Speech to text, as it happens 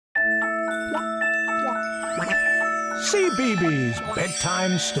CBeebies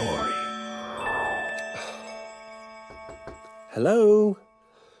Bedtime Story. Hello?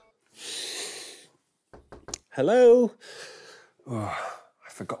 Hello? Oh,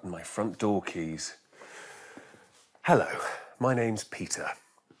 I've forgotten my front door keys. Hello, my name's Peter.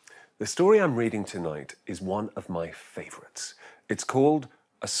 The story I'm reading tonight is one of my favourites. It's called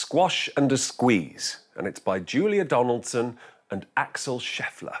A Squash and a Squeeze, and it's by Julia Donaldson and Axel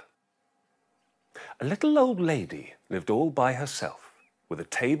Scheffler. A little old lady lived all by herself, with a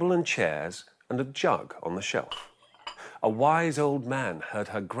table and chairs and a jug on the shelf. A wise old man heard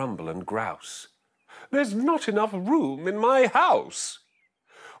her grumble and grouse. "There's not enough room in my house."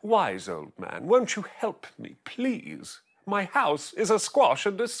 "Wise old man, won't you help me, please? My house is a squash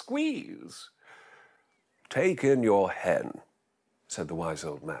and a squeeze." "Take in your hen," said the wise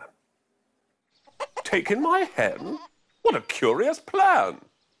old man. "Take in my hen? What a curious plan."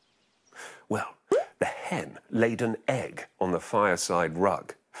 Well, the hen laid an egg on the fireside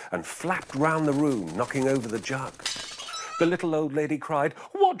rug and flapped round the room, knocking over the jug. The little old lady cried,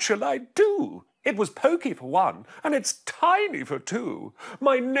 "What shall I do? It was pokey for one, and it's tiny for two.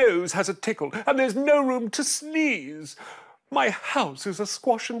 My nose has a tickle, and there's no room to sneeze. My house is a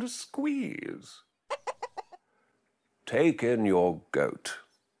squash and a squeeze." "Take in your goat,"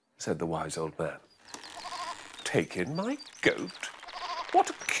 said the wise old man. "Take in my goat? What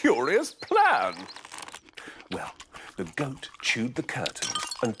a curious plan." Well, the goat chewed the curtains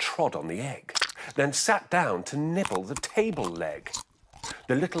and trod on the egg, then sat down to nibble the table leg.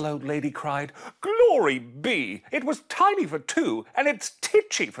 The little old lady cried, "Glory be! It was tiny for two, and it's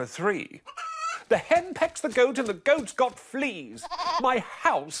titchy for three. The hen pecks the goat, and the goat's got fleas. My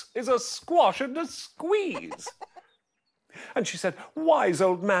house is a squash and a squeeze." And she said, "Wise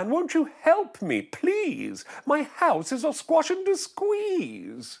old man, won't you help me, please? My house is a squash and a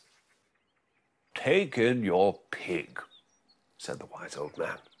squeeze." "Take in your pig," said the wise old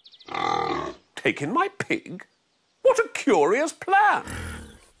man. "Take in my pig? What a curious plan."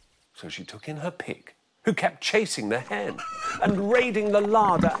 So she took in her pig, who kept chasing the hen and raiding the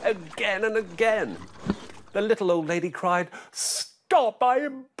larder again and again. The little old lady cried, "Stop, I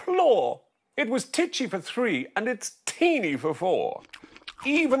implore. It was titchy for three, and it's teeny for four.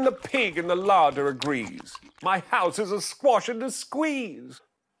 Even the pig in the larder agrees. My house is a squash and a squeeze.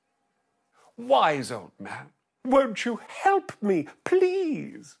 Wise old man, won't you help me,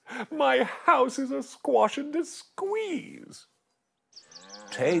 please? My house is a squash and a squeeze."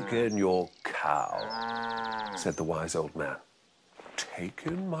 "Take in your cow," said the wise old man. "Take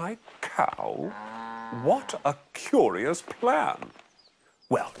in my cow? What a curious plan."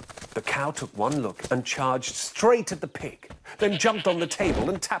 Well, the cow took one look and charged straight at the pig, then jumped on the table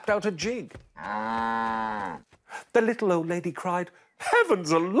and tapped out a jig. The little old lady cried,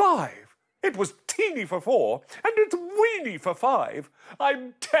 "Heavens alive! It was teeny for four, and it's weeny for five.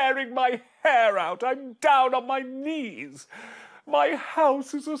 I'm tearing my hair out. I'm down on my knees. My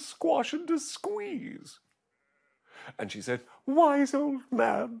house is a squash and a squeeze." And she said, "Wise old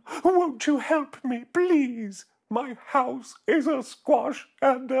man, won't you help me, please? My house is a squash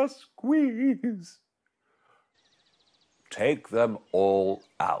and a squeeze." "Take them all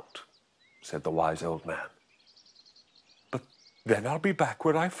out," said the wise old man. "But then I'll be back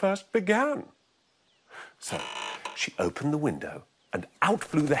where I first began." So she opened the window and out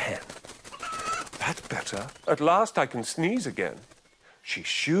flew the hen. "That's better. At last I can sneeze again." She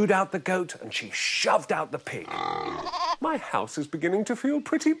shooed out the goat and she shoved out the pig. "My house is beginning to feel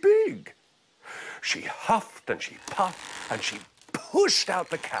pretty big." She huffed and she puffed and she pushed out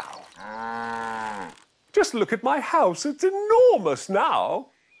the cow. "Just look at my house. It's enormous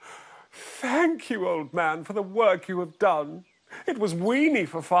now." "Thank you, old man, for the work you have done. It was weeny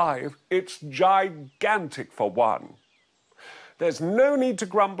for five. It's gigantic for one. There's no need to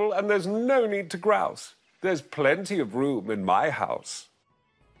grumble and there's no need to grouse. There's plenty of room in my house."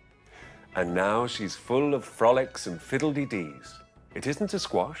 And now she's full of frolics and fiddle-dee-dees. It isn't a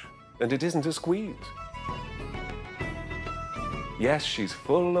squash and it isn't a squeeze. Yes, she's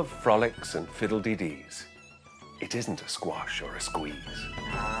full of frolics and fiddle-dee-dees. It isn't a squash or a squeeze.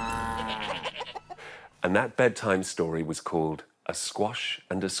 And that bedtime story was called A Squash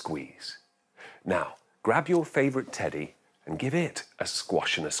and a Squeeze. Now, grab your favourite teddy and give it a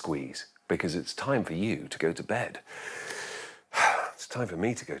squash and a squeeze, because it's time for you to go to bed. It's time for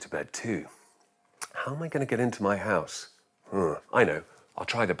me to go to bed too. How am I going to get into my house? I know. I'll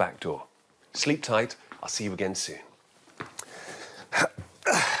try the back door. Sleep tight. I'll see you again soon.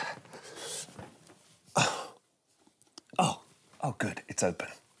 Oh, good. It's open.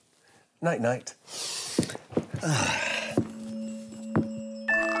 Night-night.